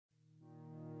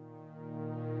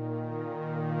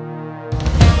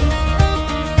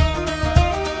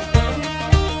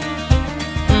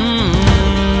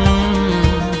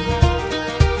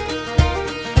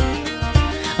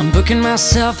booking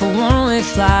myself a one-way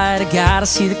flight. I gotta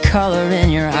see the color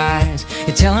in your eyes.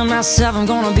 You're telling myself I'm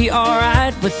gonna be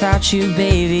alright. Without you,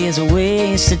 baby, is a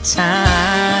waste of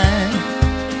time.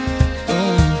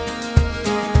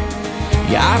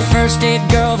 Yeah, our first date,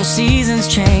 girl, the seasons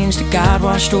changed. God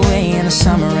washed away in the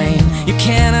summer rain. You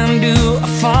can't undo a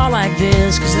fall like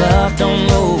this, 'cause love don't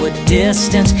know what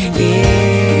distance is.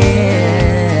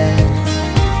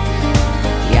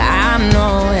 Yeah, I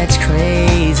know it's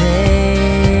crazy,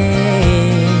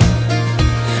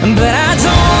 but I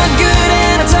don't want good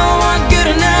and I don't want good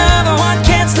enough. I want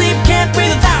can't sleep, can't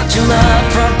breathe without your love.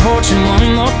 Front porch and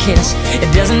one more kiss.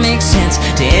 It doesn't make sense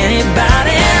to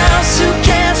anybody else. Who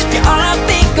cares if you're all I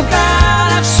think about?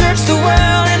 I've searched the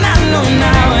world and I know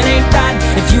now it ain't right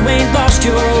if you ain't lost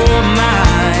your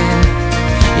mind.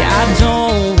 Yeah, I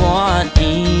don't want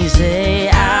easy,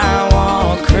 I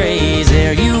want crazy.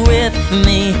 Are you with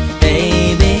me,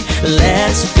 baby?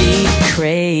 Let's be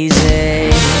crazy.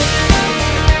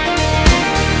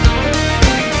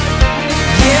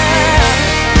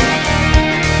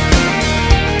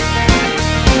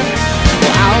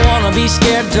 Be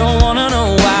scared, don't wanna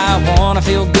know why. I wanna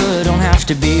feel good, don't have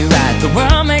to be right. The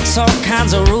world makes all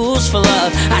kinds of rules for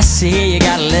love. I see you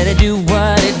gotta let it do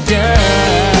what it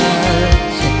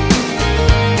does.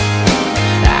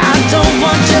 I don't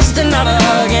want just another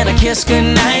hug and a kiss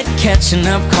goodnight, catching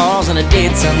up calls and a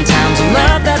date sometimes. I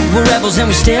love that we're rebels and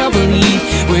we still believe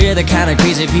we're the kind of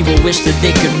crazy people wish that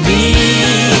they could be.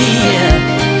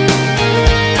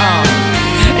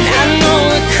 And I know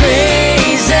we're crazy,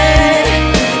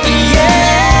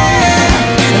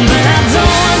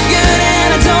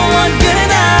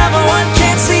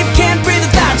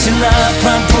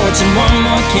 and one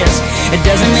more kiss. It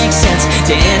doesn't make sense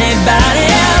to anybody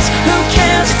else. Who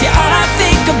cares if you're all I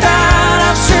think about?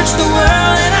 I've searched the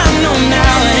world and I know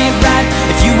now it ain't right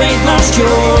if you ain't lost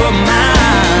your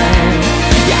mind.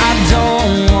 Yeah, I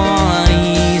don't want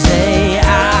easy,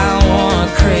 I want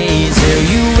crazy. Are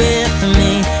you with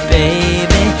me,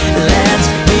 baby? Let's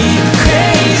be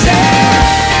crazy.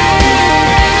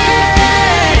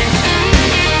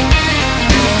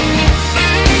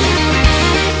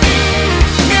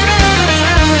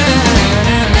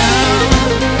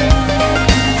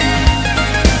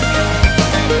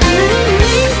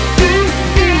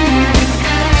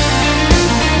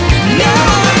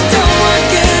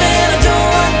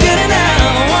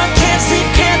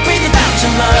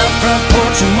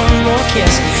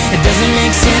 It doesn't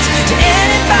make sense to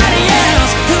anybody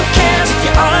else. Who cares if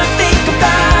you're all I think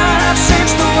about? I've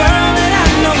searched the world and I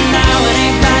know now it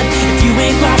ain't right if you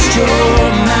ain't lost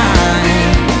your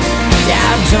mind.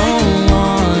 Yeah, I don't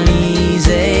want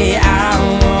easy, I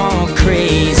want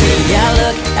crazy. Yeah,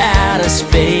 look at us,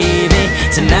 baby.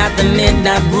 Tonight the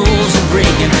midnight rules are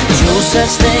breaking. There's no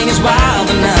such thing as wild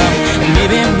enough, and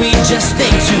maybe we just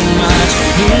think too much.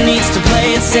 Who needs to play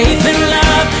it safe in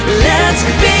love? Let's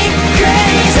be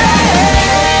crazy.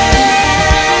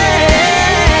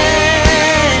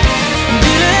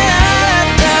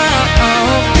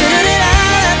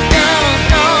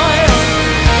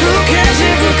 Who cares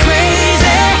if we're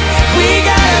crazy? We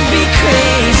gotta be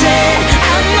crazy.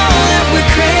 I know that we're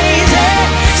crazy,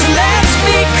 so let's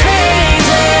be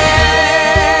crazy.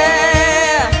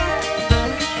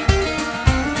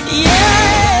 Yeah.